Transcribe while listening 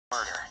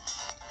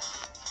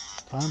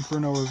Time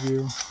for an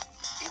overview.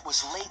 It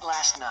was late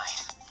last night.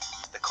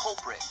 The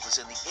culprit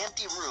was in the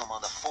empty room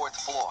on the 4th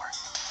floor.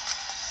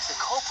 The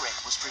culprit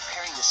was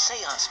preparing the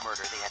seance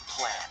murder they had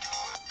planned.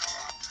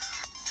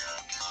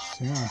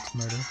 Seance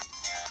murder?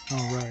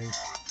 Oh, right.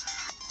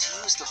 To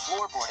use the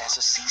floorboard as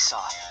a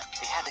seesaw,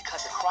 they had to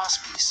cut the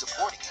crosspiece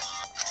supporting it.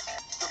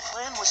 The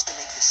plan was to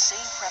make the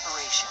same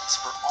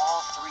preparations for all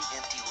 3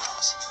 empty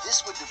rooms.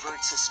 This would divert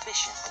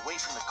suspicion away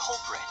from the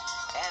culprit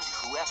and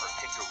whoever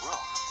picked a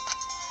room.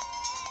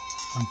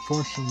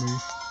 Unfortunately,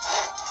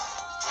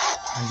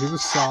 as he was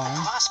sawing,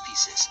 the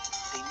crosspieces,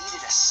 they needed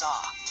a saw.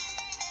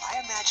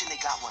 I imagine they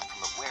got one from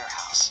the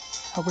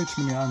warehouse. How way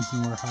too many items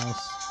in the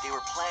warehouse. They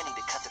were planning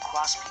to cut the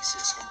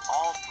crosspieces in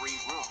all 3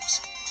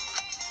 rooms.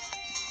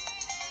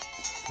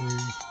 3.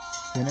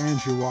 Then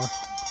Andrew walked,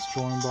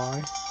 strolling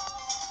by.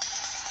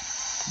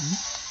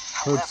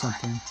 Heard However,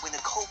 something. when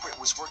the culprit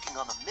was working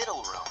on the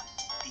middle room,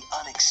 the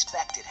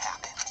unexpected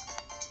happened.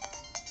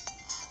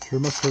 He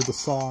must have heard the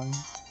sawing.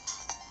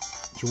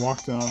 She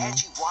walked down.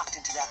 Angie walked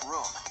into that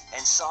room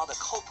and saw the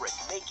culprit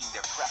making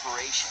their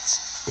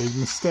preparations. Big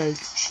mistake.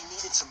 She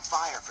needed some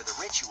fire for the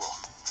ritual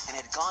and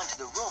had gone to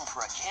the room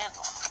for a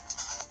candle.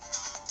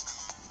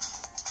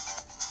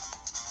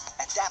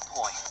 At that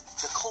point,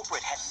 the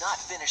culprit had not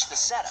finished the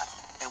setup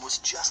and was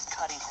just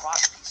cutting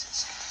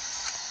crosspieces.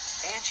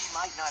 Angie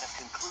might not have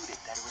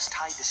concluded that it was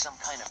tied to some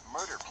kind of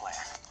murder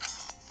plan,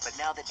 but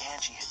now that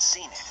Angie had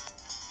seen it,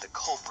 the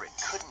culprit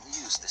couldn't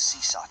use the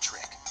seesaw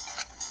trick.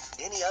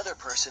 Any other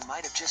person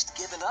might have just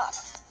given up,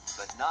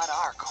 but not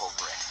our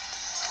culprit.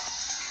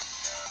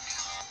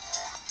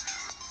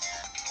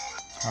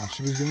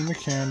 She was getting the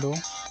candle.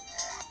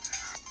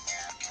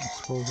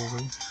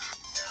 Supposedly.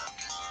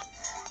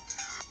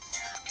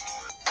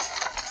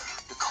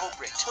 The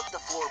culprit took the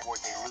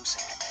floorboard they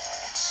loosened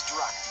and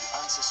struck the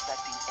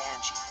unsuspecting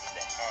Angie in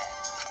the head.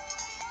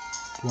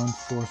 Blunt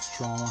force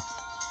trauma.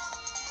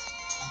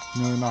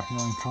 Nearly knocking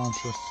her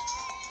unconscious.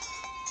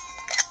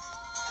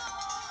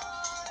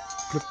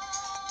 Flip.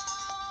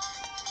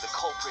 The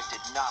culprit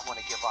did not want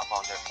to give up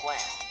on their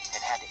plan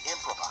and had to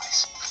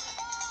improvise.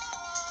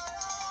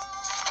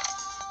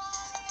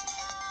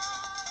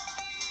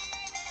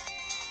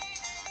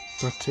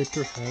 Duct taped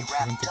her head to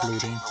prevent the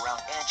bleeding.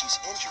 Around Angie's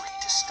injury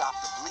to stop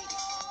the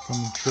bleeding. From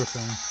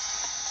dripping.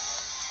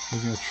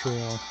 Leaving a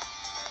trail.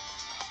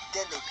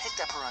 Then they picked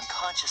up her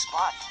unconscious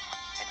body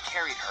and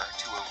carried her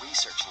to a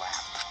research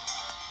lab.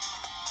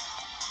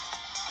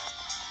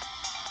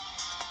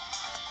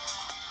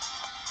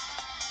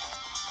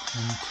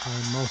 And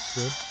tied most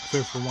of it,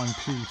 except for one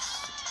piece.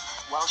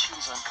 While she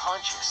was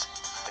unconscious,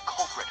 the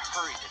culprit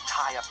hurried to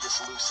tie up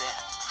this loose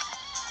end.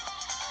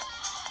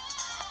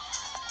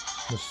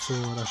 The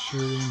sword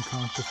assuring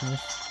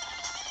consciousness.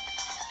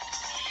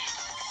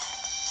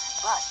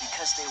 But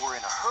because they were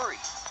in a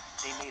hurry,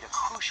 they made a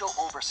crucial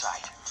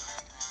oversight.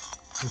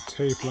 The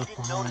tape They left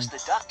didn't behind. notice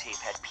the duct tape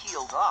had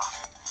peeled off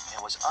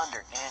and was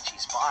under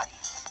Angie's body.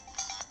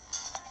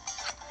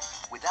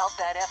 Without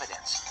that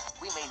evidence,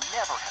 we may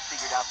never have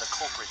figured out the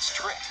culprit's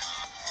trick.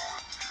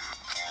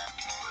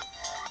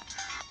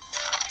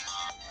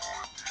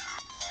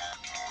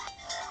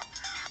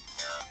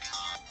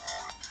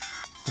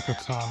 The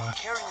katana.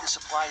 Carrying the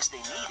supplies they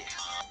needed,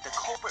 the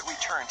culprit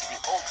returned to the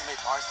ultimate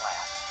art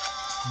lab.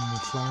 And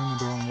they slamming the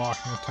door and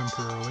locking it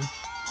temporarily.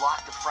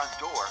 Locked the front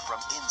door from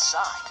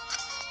inside.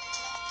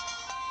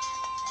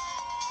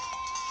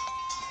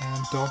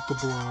 And dealt the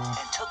blow.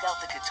 And took out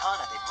the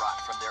katana they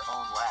brought from their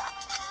own lab.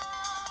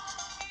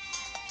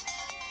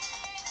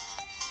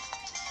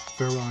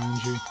 Farewell,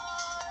 Angie.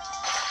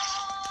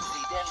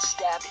 They then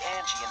stabbed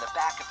Angie in the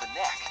back of the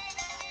neck,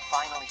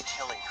 finally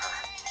killing her.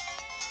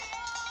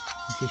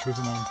 In case she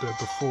wasn't known dead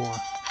before.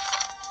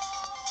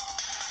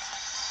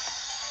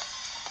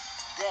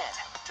 Then,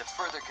 to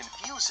further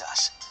confuse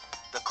us,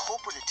 the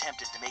culprit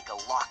attempted to make a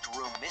locked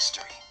room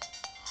mystery.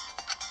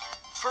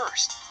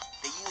 First,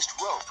 they used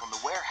rope from the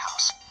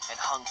warehouse and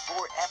hung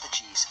 4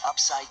 effigies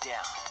upside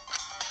down.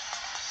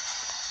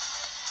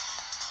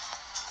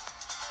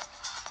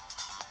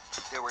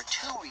 There were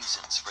 2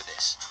 reasons for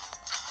this.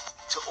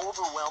 To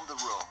overwhelm the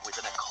room with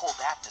an occult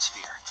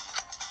atmosphere,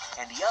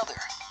 and the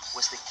other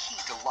was the key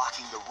to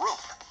locking the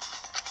room.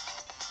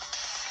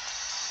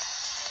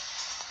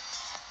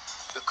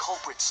 The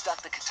culprit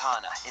stuck the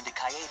katana into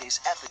Kaede's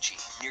effigy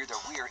near the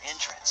rear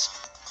entrance.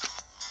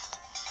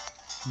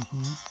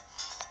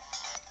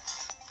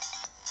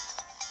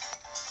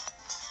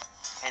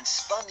 And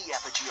spun the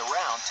effigy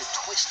around to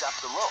twist up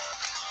the rope.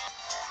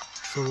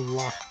 So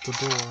locked the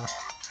door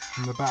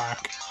in the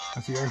back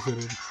as he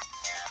exited.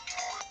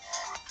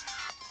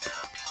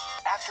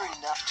 After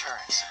enough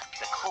turns,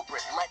 the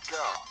culprit let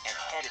go and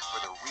headed for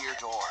the rear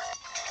door.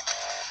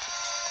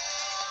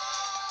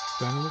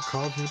 Then it would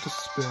cause me to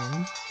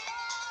spin.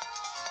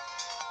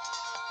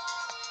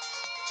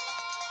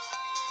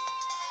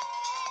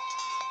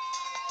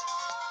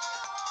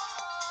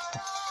 A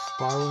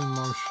spiraling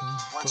motion.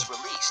 Once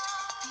released,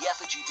 the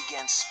effigy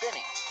began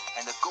spinning,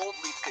 and the gold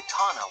leaf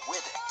katana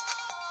with it.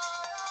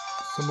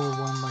 Similar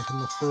one like in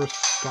the first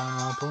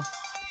Danganronpa.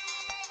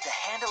 The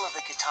handle of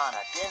the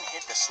katana then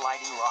hit the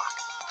sliding lock.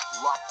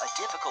 A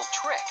difficult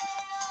trick,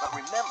 but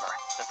remember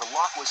that the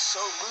lock was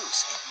so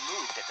loose it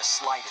moved at the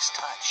slightest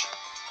touch.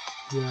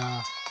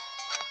 Yeah.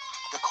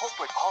 The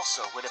culprit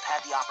also would have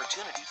had the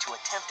opportunity to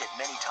attempt it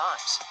many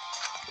times.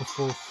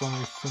 Before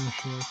finally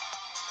finishing it.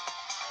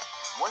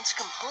 Once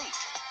complete,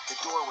 the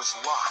door was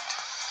locked,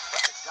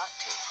 but the duct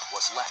tape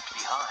was left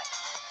behind.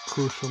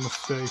 Crucial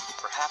mistake.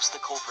 Perhaps the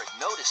culprit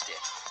noticed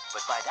it,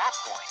 but by that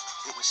point,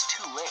 it was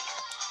too late.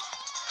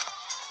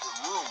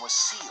 The room was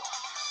sealed.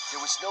 There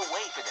was no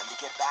way for them to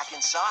get back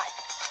inside.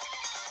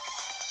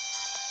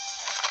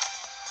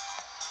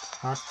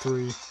 Act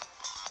 3.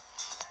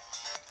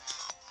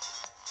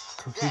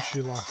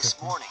 Kokichi locked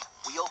This morning,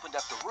 we opened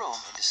up the room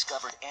and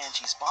discovered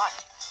Angie's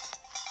body.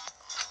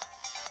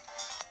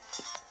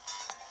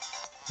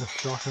 The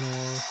shock and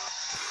awe.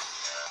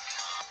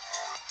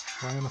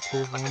 Trying to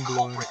prove But one the blood.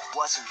 culprit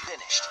wasn't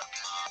finished.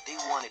 They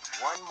wanted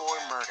one more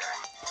murder.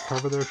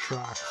 Cover their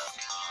tracks.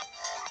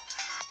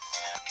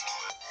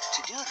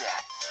 To do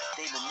that,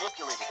 they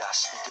manipulated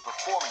us into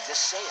performing this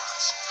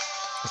seance.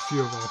 A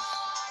few of us.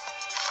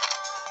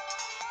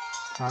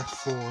 Act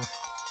 4.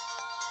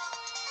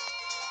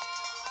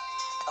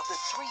 Of the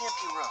 3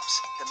 empty rooms,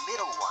 the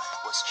middle one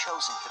was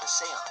chosen for the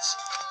seance.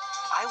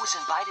 I was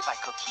invited by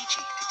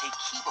Kokichi to take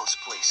Kibo's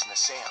place in the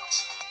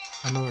seance.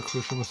 Another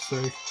crucial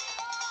mistake.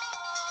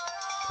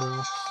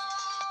 Perhaps.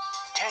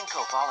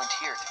 Tenko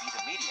volunteered to be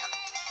the medium,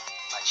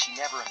 but she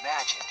never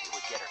imagined it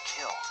would get her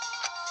killed.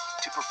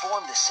 To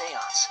perform the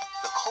seance,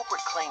 the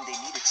culprit claimed they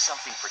needed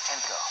something for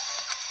Tenko.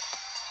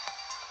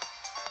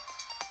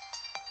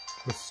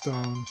 The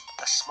stone.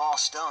 A small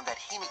stone that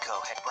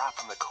Himiko had brought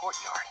from the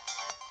courtyard.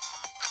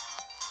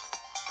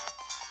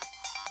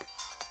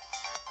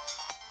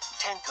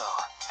 Tenko,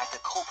 at the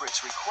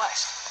culprit's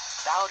request,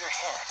 bowed her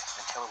head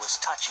until it was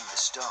touching the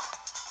stone.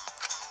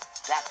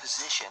 That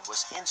position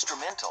was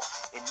instrumental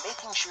in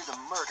making sure the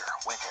murder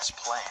went as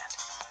planned.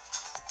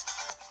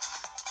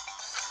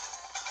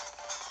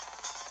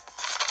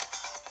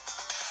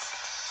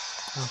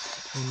 Okay,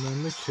 and then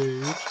the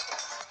cage.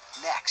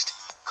 Next,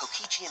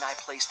 Kokichi and I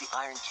placed the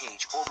iron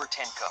cage over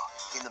Tenko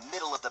in the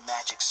middle of the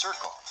magic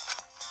circle.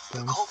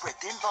 The culprit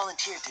then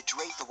volunteered to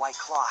drape the white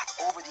cloth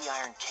over the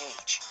iron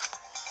cage.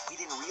 We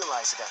didn't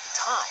realize it at the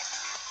time,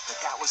 but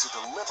that was a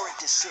deliberate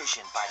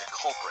decision by the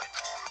culprit.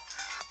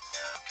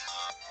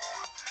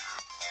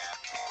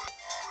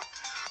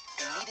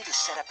 They needed to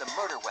set up the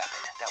murder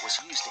weapon that was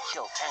used to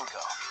kill Tenko.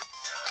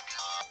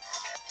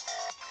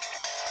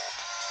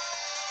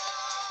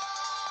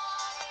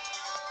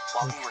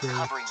 While they were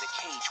covering the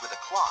cage with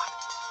a cloth,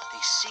 they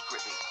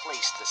secretly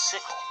placed the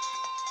sickle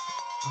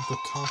at the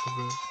top of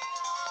it.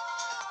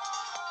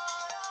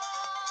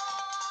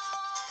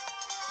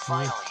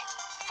 Finally,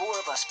 4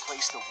 of us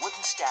placed the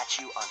wooden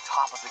statue on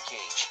top of the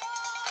cage.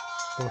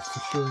 While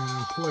securing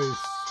in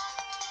place.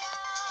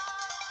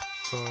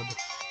 Thud.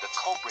 The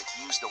culprit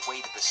used the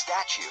weight of the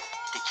statue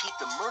to keep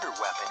the murder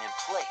weapon in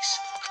place.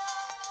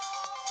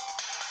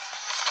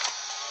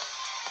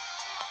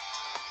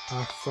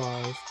 Act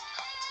 5.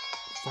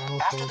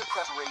 Final After part. the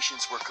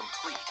preparations were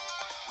complete,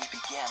 we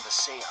began the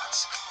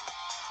seance.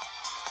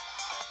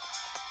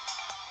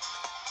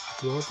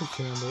 Blow out the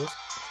candles.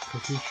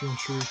 Kokichi and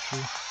Shuichi.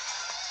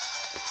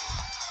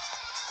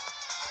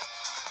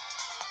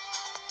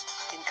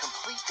 In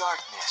complete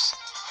darkness,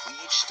 we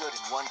each stood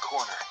in one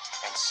corner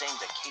and sang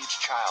the Cage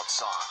Child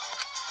song.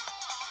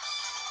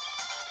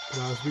 But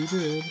as we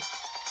did,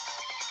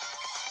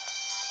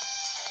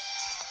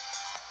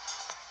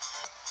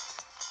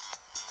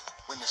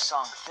 when the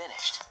song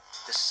finished,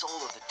 the soul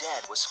of the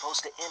dead was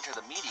supposed to enter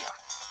the medium.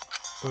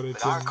 but it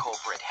But our didn't.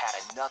 culprit had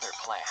another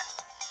plan,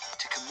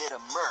 to commit a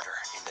murder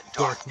in the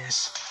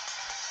darkness.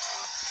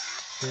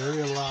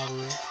 Very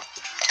elaborate.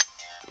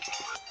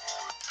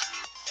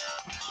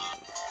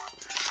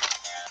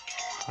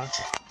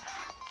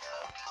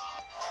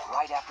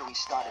 Right after we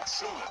started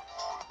singing,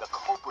 the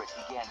culprit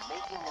began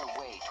making their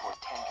way toward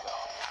Tenko.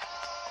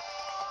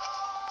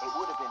 It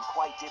would have been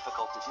quite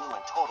difficult to do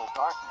in total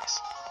darkness,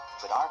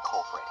 but our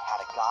culprit had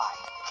a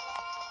guide.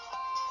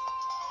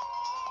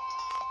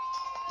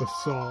 The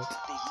salt.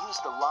 They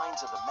used the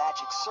lines of the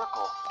magic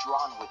circle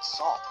drawn with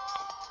salt.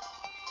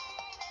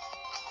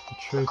 The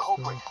The trace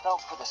culprit them.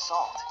 felt for the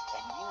salt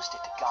and used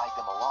it to guide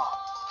them along.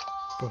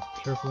 But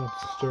careful not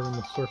disturbing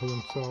the circle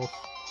himself.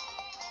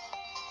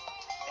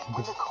 And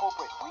when the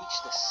culprit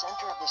reached the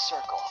center of the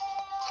circle,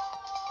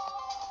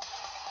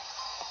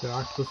 The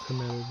act was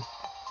committed.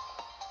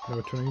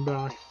 No turning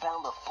back. they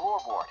found the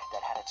floorboard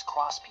that had its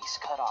crosspiece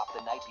cut off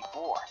the night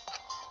before.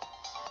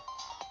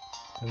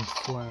 And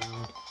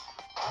slammed.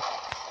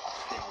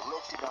 They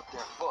lifted up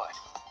their foot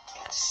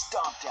and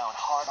stomped down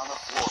hard on the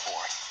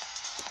floorboard.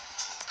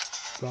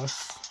 Thus.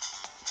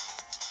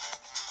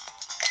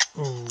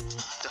 Oh.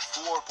 The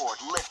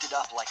floorboard lifted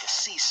up like a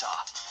seesaw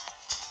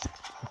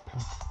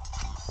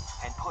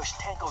and pushed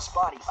Tenko's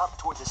body up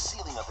toward the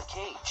ceiling of the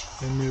cage.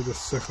 And near the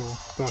sickle,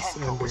 thus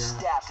Tenko ending was her.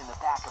 stabbed in the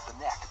back of the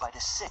neck by the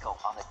sickle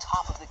on the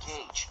top of the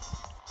cage.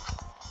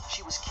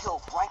 She was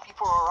killed right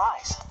before our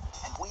eyes,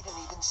 and we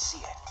didn't even see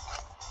it.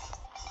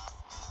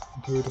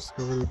 until we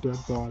discovered a dead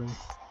body.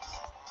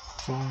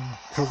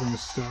 Covering the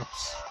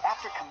steps.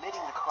 After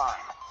committing the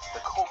crime, the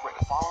culprit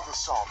followed the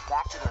assault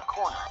back to their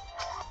corner.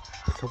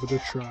 They covered their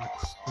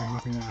tracks, like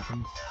nothing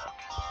happened.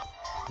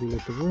 We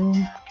lit the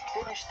room,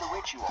 Finished the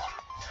ritual,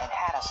 and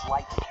had us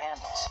light the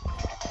candles.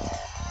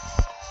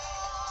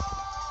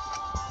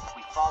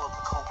 We followed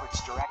the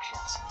culprit's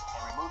directions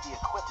and removed the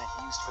equipment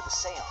used for the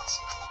seance.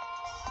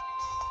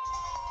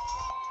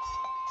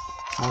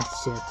 Act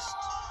 6.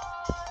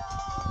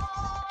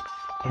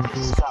 We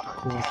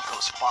discovered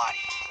Echo's body.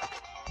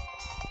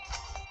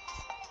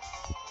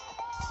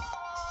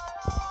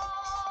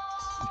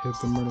 He hit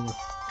the murderer,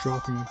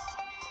 dropping it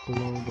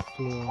below the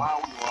floor.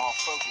 While we were all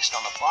focused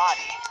on the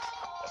body,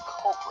 the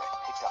culprit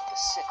picked up the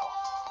sickle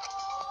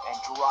and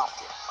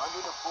dropped it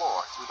under the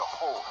floor through the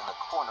hole in the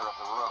corner of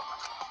the room.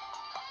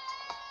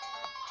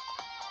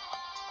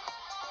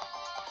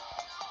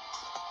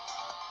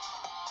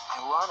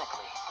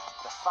 Ironically,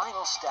 the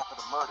final step of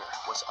the murder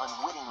was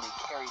unwittingly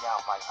carried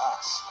out by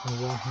us.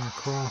 And walking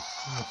across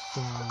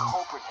the The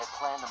culprit had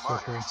planned the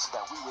murder so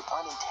that we would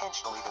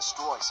unintentionally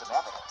destroy some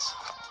evidence.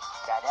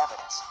 That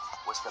evidence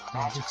was the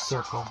magic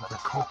circle that the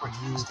culprit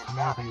used to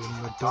navigate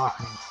in the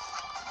darkness.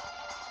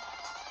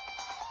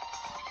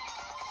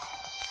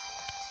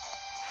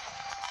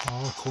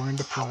 All according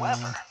to plan.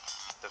 However,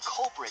 the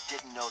culprit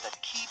didn't know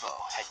that Kibo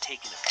had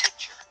taken a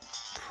picture.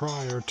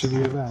 Prior to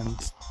the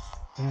event,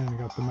 and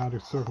got the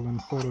magic circle in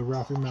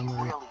photographic memory.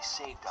 He really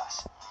saved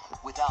us.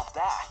 Without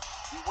that,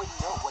 we wouldn't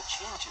know what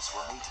changes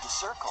were made to the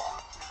circle.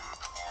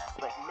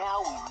 But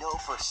now we know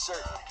for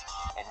certain,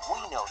 and we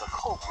know the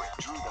culprit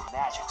drew the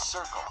magic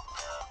circle.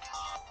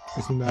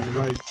 Isn't that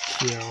right,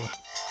 Kyo?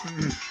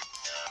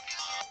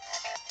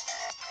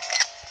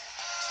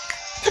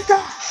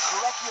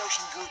 Korekyo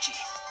Shinguchi,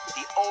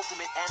 the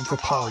ultimate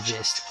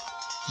anthropologist.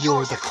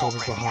 You're the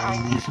culprit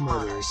behind these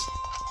murders.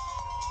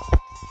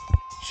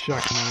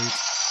 Checkmate.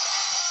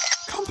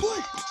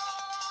 Complete!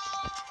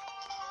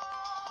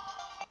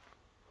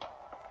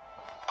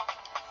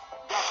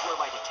 That's where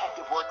my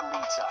detective work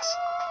leads us.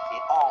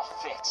 It all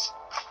fits.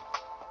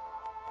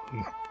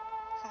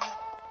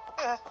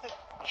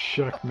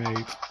 Checkmate.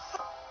 Sweet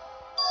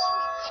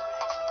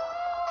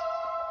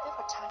there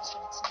are times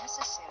when it's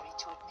necessary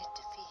to admit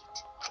defeat.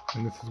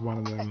 And this is one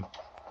of them. Admit?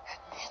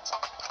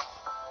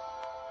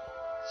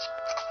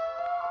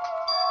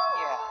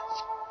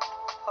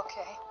 Yeah.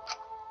 Okay.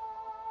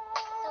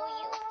 So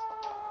you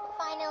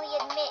finally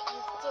admit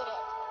you did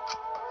it.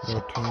 No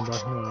turning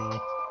back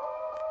now.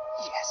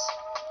 Yes.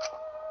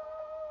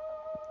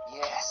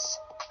 Yes.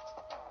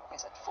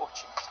 It's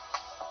unfortunate.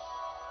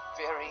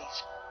 Very,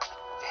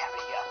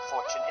 very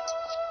unfortunate.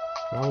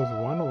 That was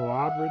one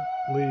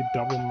elaborately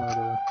double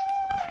murder.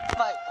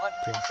 My one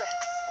regret.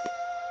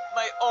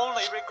 My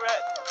only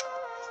regret.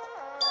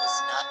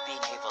 Was not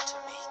being able to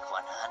make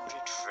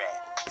 100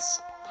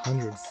 friends.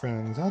 100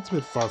 friends. That's a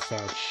bit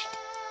far-fetched.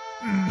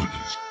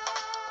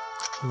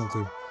 That'll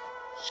do. 100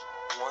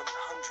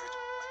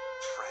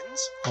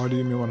 friends? Or do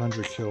you mean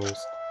 100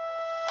 kills?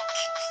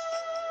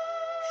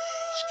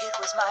 It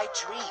was my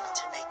dream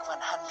to make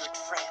 100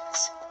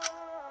 friends.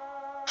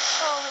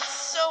 Oh, it's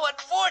so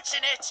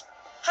unfortunate.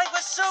 I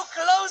was so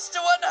close to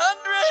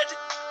 100.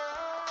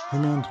 He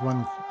meant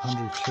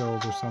 100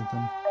 kills or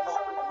something.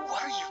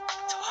 What are you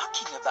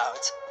talking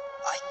about?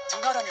 I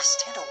do not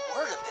understand a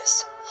word of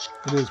this.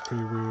 It is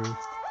pretty weird. Who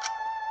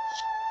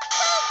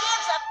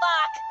gives a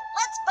fuck?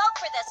 Let's vote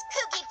for this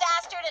kooky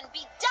bastard and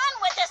be done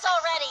with this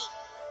already!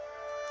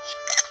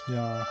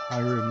 Yeah, I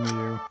agree with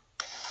you.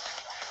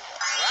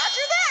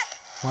 Roger that!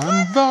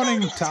 One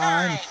voting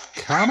time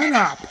coming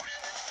up.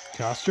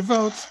 Cast your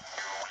votes.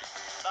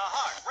 The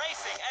heart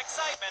racing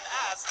excitement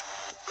as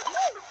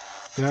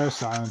They're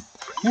silent.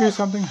 You hear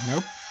something?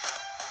 Nope.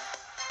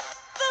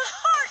 The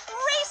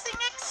heart-racing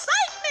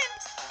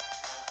excitement!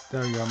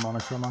 There you go,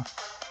 Monochroma.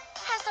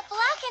 As the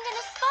blackened and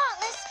the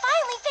spotless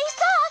finally face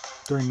off,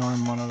 They're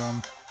ignoring one of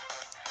them.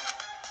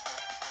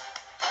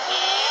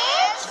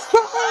 it's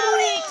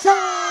Voting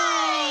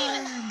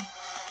time!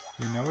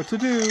 You know what to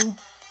do.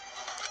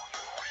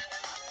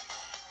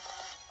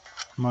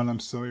 Come on, I'm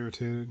so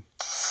irritated.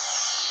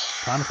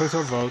 Time to place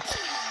our votes.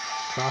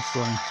 Fast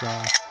voting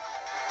style.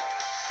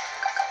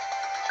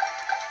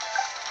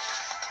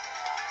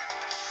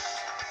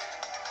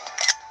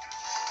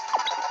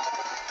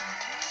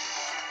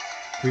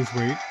 Please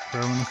wait for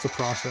everyone else to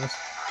process.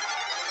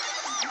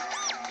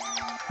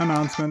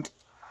 Announcement.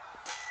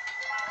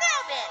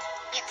 Now then,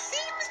 it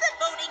seems the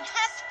voting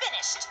has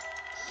finished.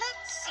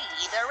 Let's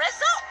see the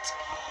result.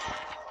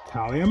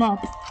 Tally them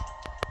up.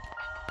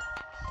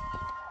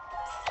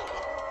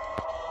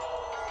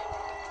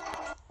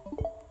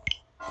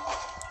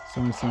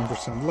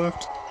 %77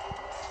 left.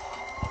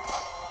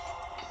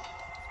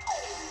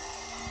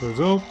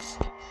 Results.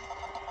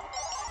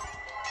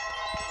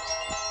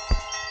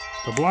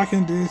 The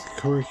blackened is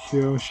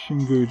Korekyo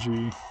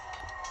Shinguchi.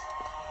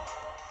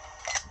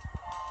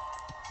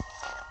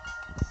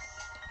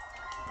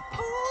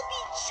 Who will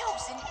be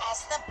chosen as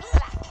the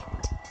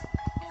blackened?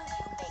 Will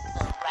you make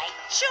the right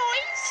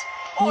choice?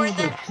 or the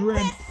the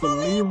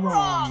dreadfully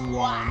wrong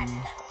one.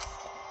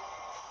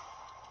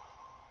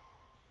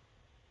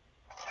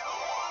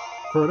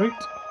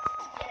 Verdict?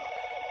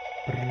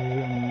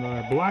 And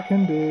the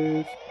blackened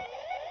is...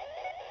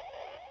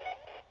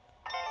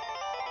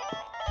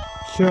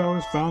 Cho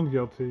is found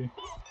guilty.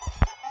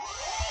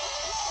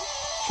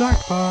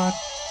 Jackpot!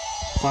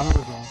 Final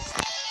result.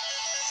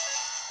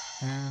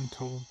 And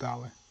total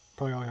dollar.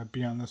 Probably only got a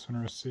B on this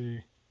one or a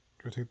C.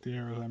 Go take the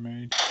errors I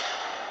made.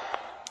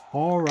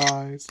 All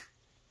rise.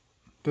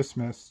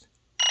 Dismissed.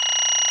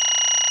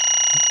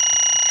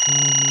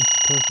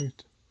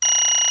 Perfect.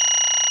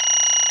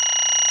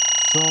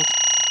 Result.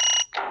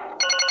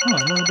 Oh,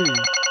 another B.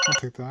 I'll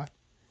take that.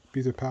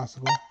 B's are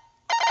passable.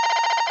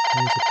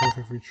 A's a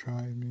perfect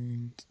retry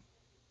means.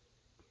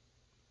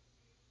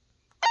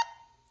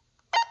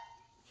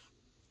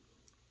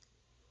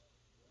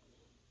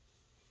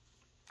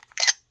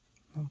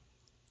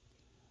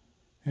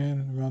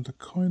 And around the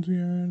coins we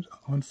earned,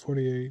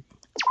 148.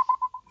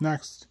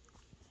 Next.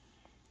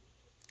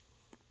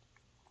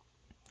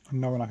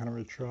 No, we're not going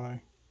to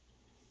retry.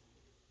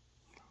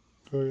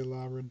 Very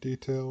elaborate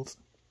details.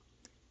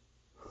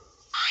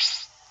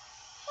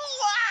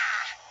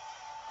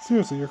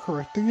 Seriously, you're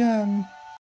correct again.